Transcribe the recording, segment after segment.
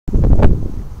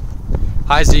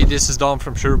Hi Z, this is Dom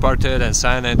from Sherwood and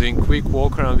Sign. I'm doing quick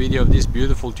walk around video of this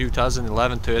beautiful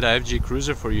 2011 Toyota FJ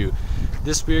Cruiser for you.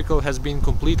 This vehicle has been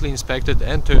completely inspected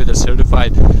and Toyota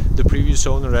certified. The previous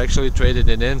owner actually traded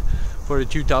it in for a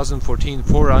 2014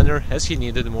 4Runner as he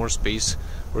needed more space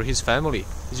for his family.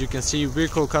 As you can see,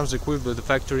 vehicle comes equipped with a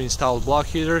factory installed block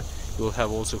heater. You will have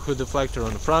also hood deflector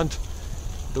on the front.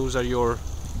 Those are your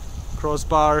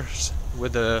crossbars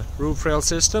with the roof rail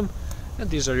system. And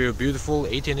these are your beautiful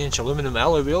 18-inch aluminum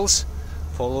alloy wheels,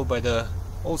 followed by the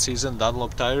all-season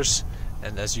Dunlop tires.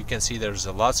 And as you can see, there's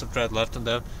lots of tread left on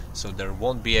them, so there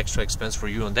won't be extra expense for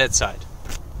you on that side.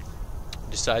 On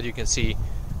this side you can see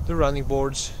the running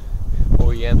boards,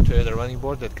 OEM Toyota running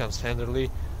board that comes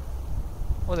standardly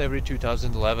on every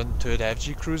 2011 Toyota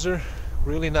FJ Cruiser.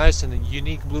 Really nice and a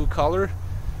unique blue color.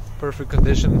 Perfect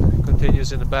condition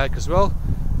continues in the back as well.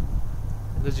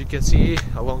 As you can see,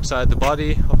 alongside the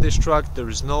body of this truck, there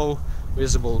is no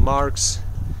visible marks,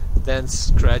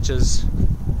 dents, scratches,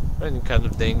 or any kind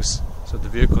of things, so the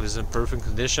vehicle is in perfect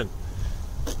condition.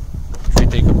 If we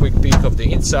take a quick peek of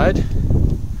the inside,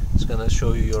 it's gonna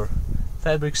show you your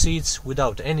fabric seats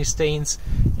without any stains,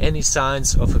 any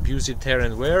signs of abusive tear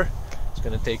and wear. It's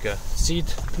gonna take a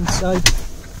seat inside,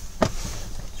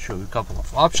 show you a couple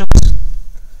of options.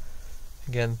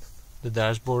 Again, the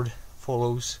dashboard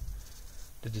follows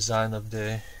the design of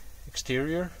the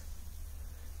exterior.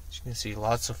 As you can see,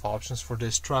 lots of options for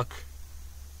this truck.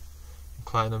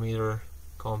 Inclinometer,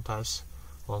 compass,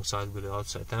 alongside with the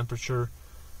outside temperature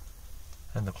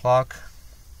and the clock.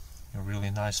 Your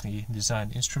really nicely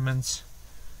designed instruments.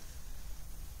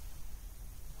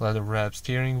 Leather wrapped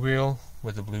steering wheel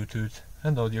with the Bluetooth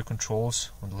and audio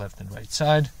controls on the left and right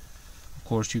side. Of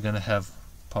course, you're gonna have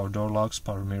power door locks,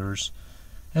 power mirrors,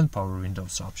 and power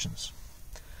windows options.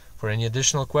 For any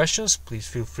additional questions, please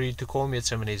feel free to call me at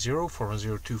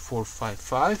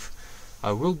 780-410-2455.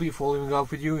 I will be following up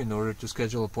with you in order to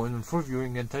schedule an appointment for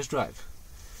viewing and test drive.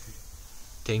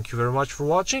 Thank you very much for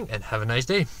watching and have a nice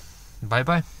day. Bye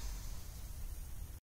bye.